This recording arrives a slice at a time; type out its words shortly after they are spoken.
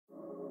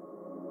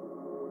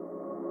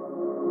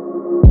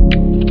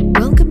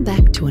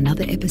to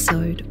another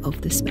episode of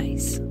The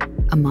Space,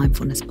 a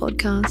mindfulness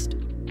podcast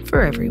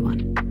for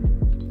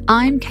everyone.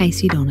 I'm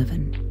Casey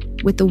Donovan,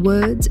 with the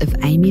words of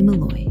Amy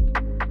Malloy.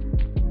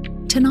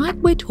 Tonight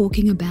we're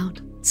talking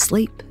about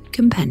sleep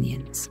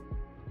companions.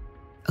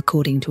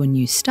 According to a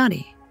new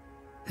study,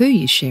 who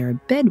you share a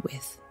bed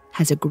with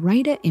has a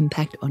greater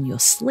impact on your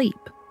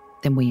sleep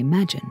than we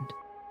imagined.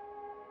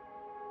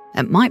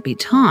 It might be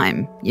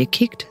time you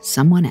kicked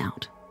someone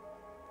out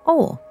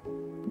or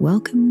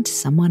welcomed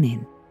someone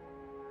in.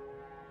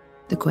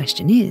 The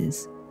question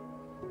is,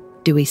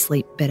 do we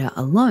sleep better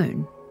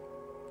alone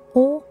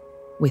or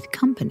with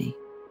company?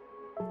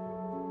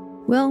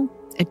 Well,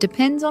 it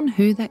depends on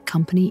who that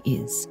company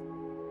is.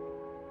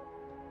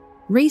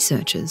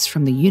 Researchers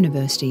from the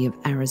University of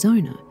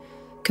Arizona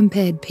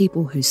compared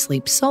people who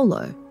sleep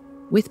solo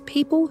with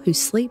people who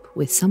sleep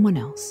with someone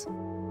else.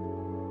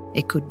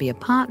 It could be a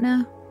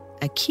partner,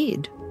 a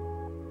kid,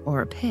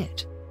 or a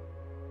pet.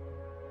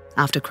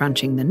 After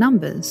crunching the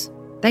numbers,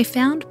 they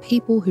found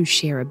people who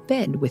share a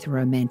bed with a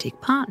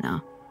romantic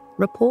partner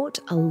report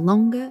a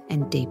longer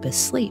and deeper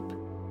sleep,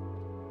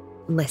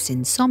 less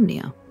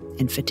insomnia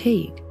and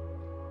fatigue.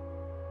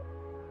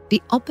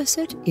 The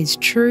opposite is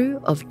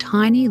true of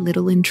tiny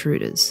little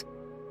intruders.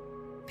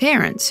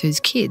 Parents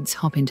whose kids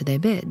hop into their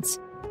beds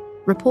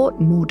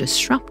report more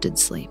disrupted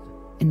sleep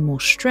and more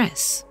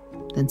stress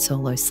than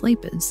solo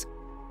sleepers.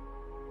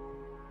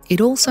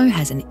 It also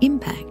has an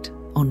impact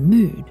on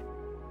mood.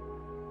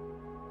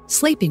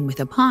 Sleeping with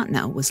a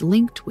partner was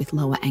linked with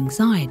lower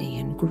anxiety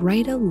and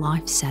greater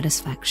life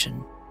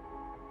satisfaction.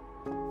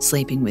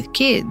 Sleeping with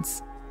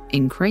kids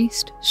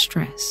increased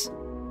stress.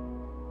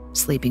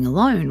 Sleeping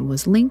alone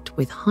was linked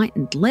with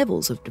heightened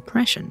levels of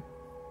depression.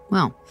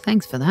 Well,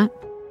 thanks for that.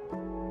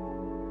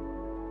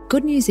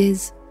 Good news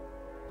is,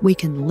 we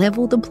can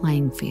level the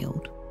playing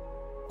field,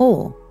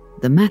 or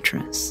the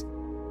mattress.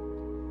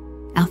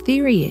 Our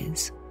theory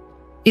is,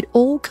 it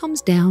all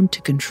comes down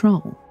to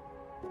control.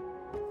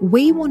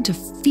 We want to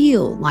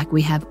feel like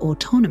we have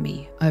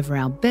autonomy over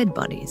our bed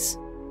buddies.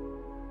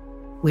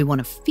 We want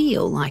to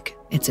feel like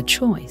it's a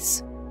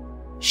choice.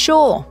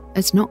 Sure,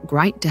 it's not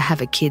great to have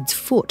a kid's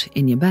foot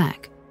in your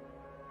back,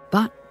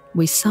 but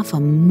we suffer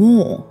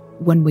more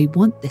when we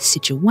want the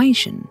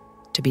situation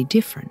to be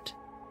different.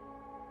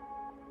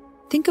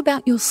 Think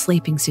about your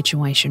sleeping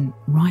situation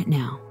right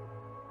now.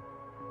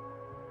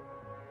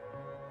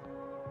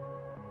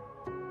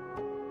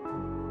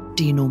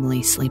 Do you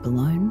normally sleep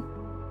alone?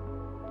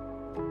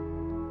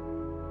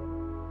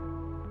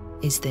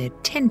 Is there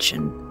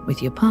tension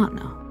with your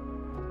partner?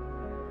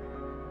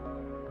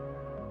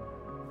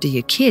 Do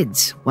your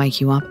kids wake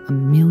you up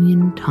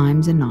 1,000,000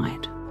 times a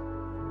night?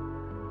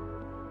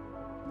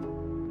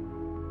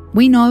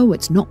 We know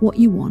it's not what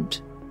you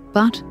want,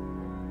 but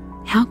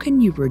how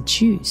can you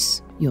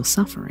reduce your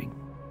suffering?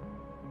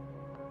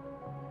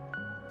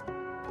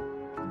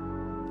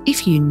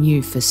 If you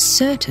knew for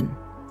certain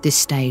this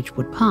stage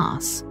would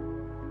pass,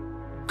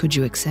 could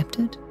you accept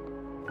it?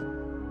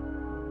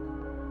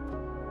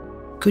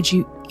 Could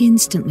you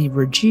instantly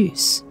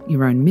reduce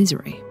your own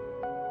misery?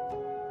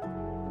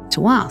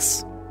 To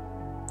us,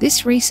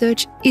 this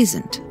research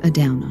isn't a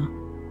downer.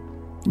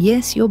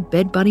 Yes, your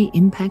bed buddy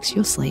impacts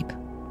your sleep,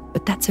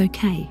 but that's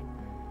okay.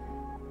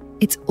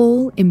 It's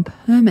all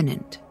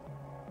impermanent.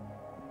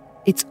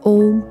 It's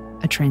all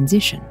a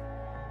transition.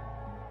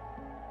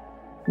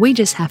 We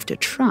just have to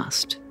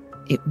trust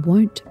it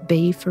won't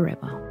be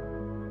forever.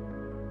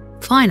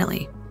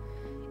 Finally,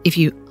 if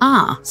you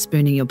are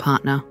spooning your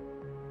partner,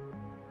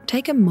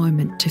 take a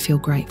moment to feel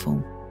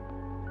grateful.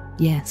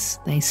 Yes,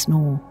 they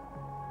snore.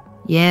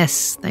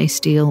 Yes, they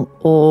steal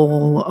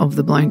all of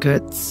the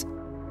blankets.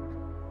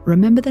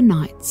 Remember the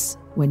nights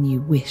when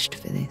you wished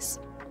for this.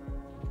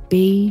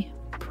 Be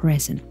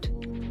present.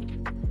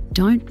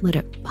 Don't let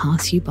it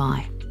pass you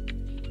by.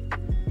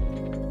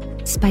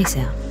 Space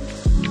out.